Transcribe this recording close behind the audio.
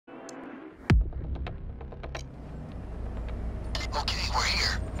Okay, we're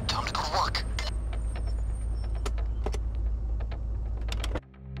here. Time to go to work.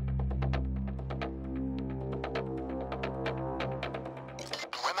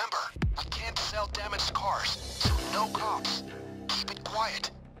 Remember, we can't sell damaged cars, so no cops. Keep it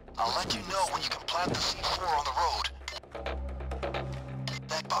quiet. I'll let you know when you can plant the C4 on the road.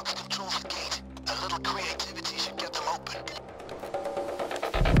 That box controls the gate. A little creativity should get them open.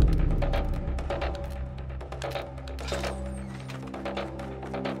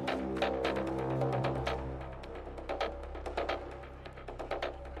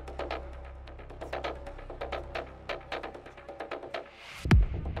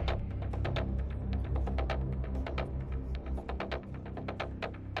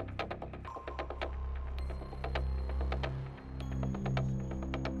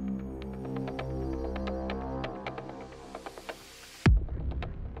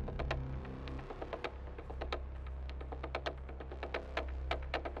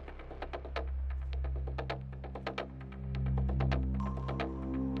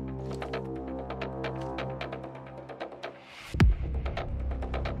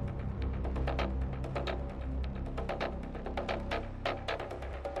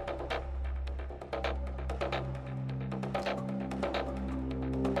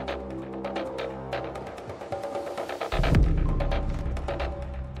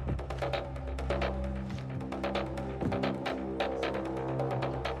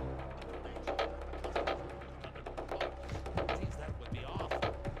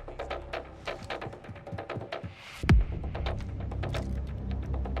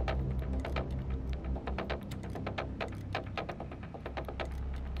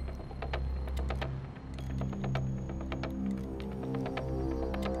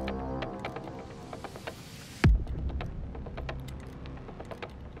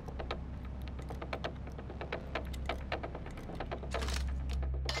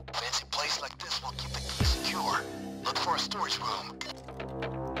 For a storage room.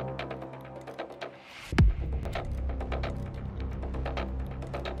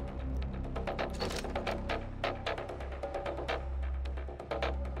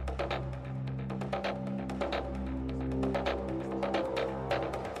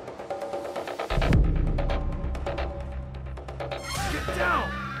 Get down!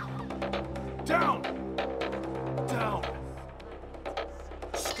 Down! Down!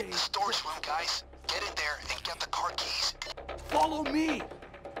 Stay. Storage room, guys. Get in there and get the car keys. Follow me!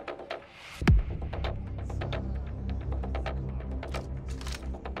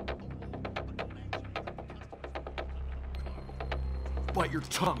 Bite your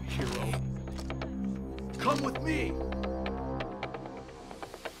tongue, hero. Come with me!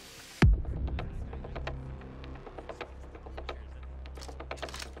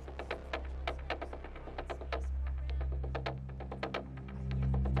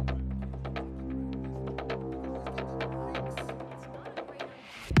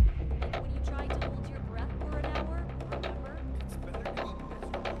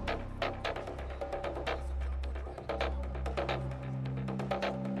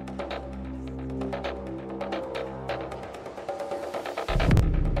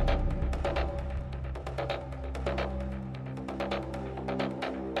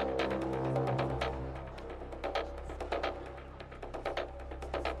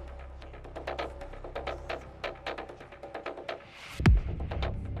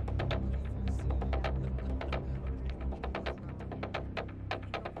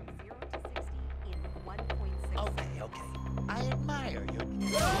 I admire your...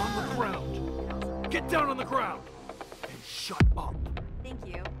 On the ground! Get down on the ground! And shut up! Thank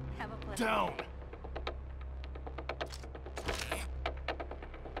you. Have a pleasant Down! day.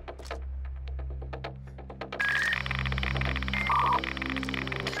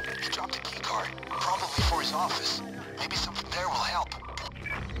 He dropped a keycard, probably for his office. Maybe something there will help.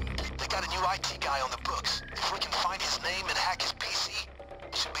 They got a new IT guy on the books. If we can find his name and hack his PC,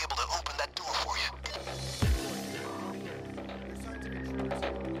 we should be able to open that door for you.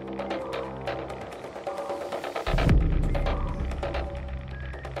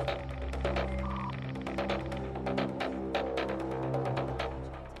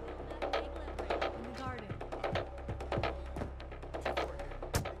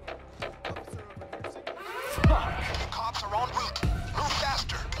 Cops are en route. Move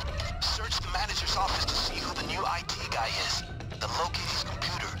faster. Search the manager's office to see who the new IT guy is. Then locate his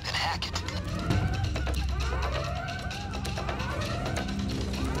computer and hack it.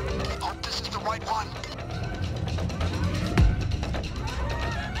 Hope this is the right one.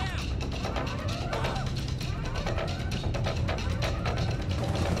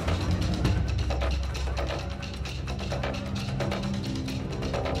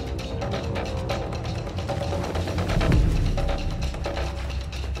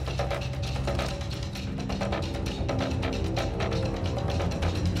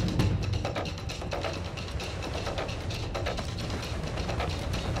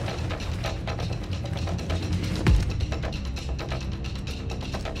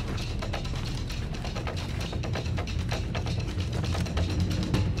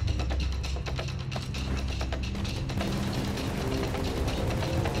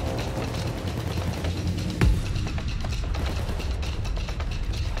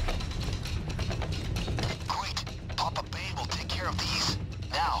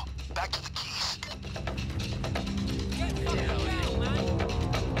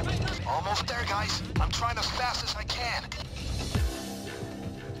 guys. I'm trying as fast as I can.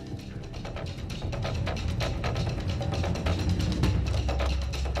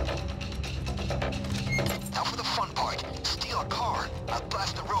 Now for the fun part. Steal a car. I'll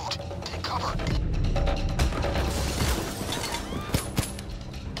blast the road. Take cover.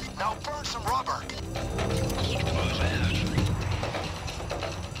 Now burn some rubber.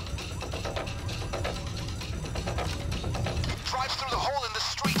 Drive through the hole in the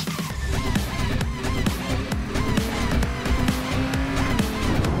street.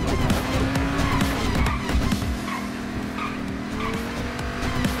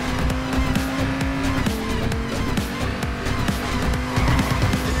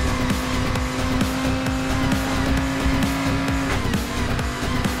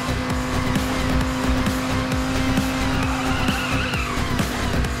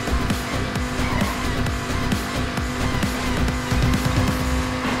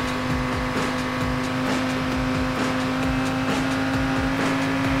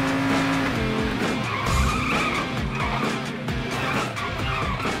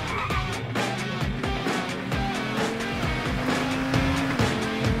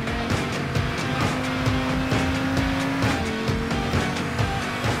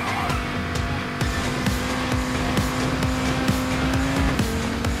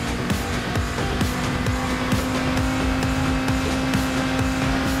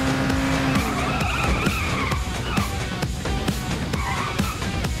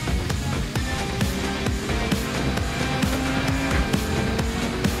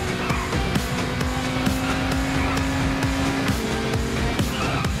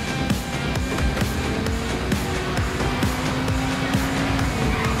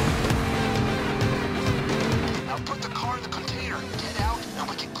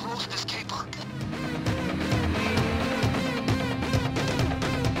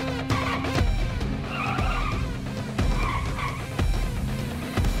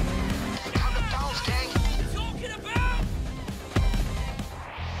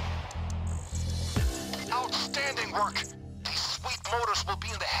 Outstanding work! These sweet motors will be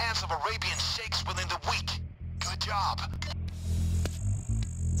in the hands of Arabian sheikhs within the week. Good job.